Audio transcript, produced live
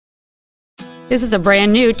This is a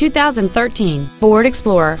brand new 2013 Ford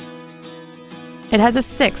Explorer. It has a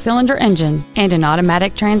 6-cylinder engine and an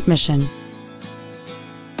automatic transmission.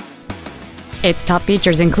 Its top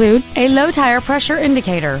features include a low tire pressure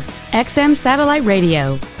indicator, XM satellite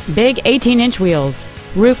radio, big 18-inch wheels,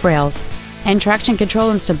 roof rails, and traction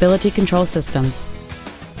control and stability control systems.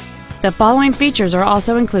 The following features are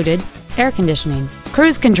also included: air conditioning,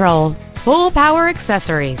 cruise control, full power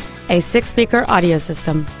accessories, a 6-speaker audio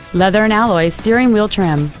system, leather and alloy steering wheel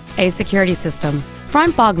trim, a security system,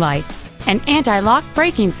 front fog lights, an anti-lock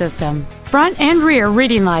braking system, front and rear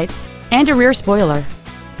reading lights, and a rear spoiler.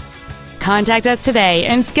 Contact us today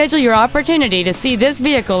and schedule your opportunity to see this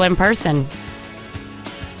vehicle in person.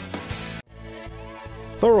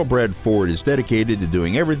 Thoroughbred Ford is dedicated to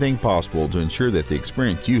doing everything possible to ensure that the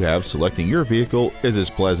experience you have selecting your vehicle is as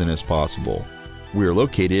pleasant as possible. We are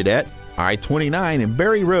located at I-29 and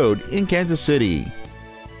Berry Road in Kansas City.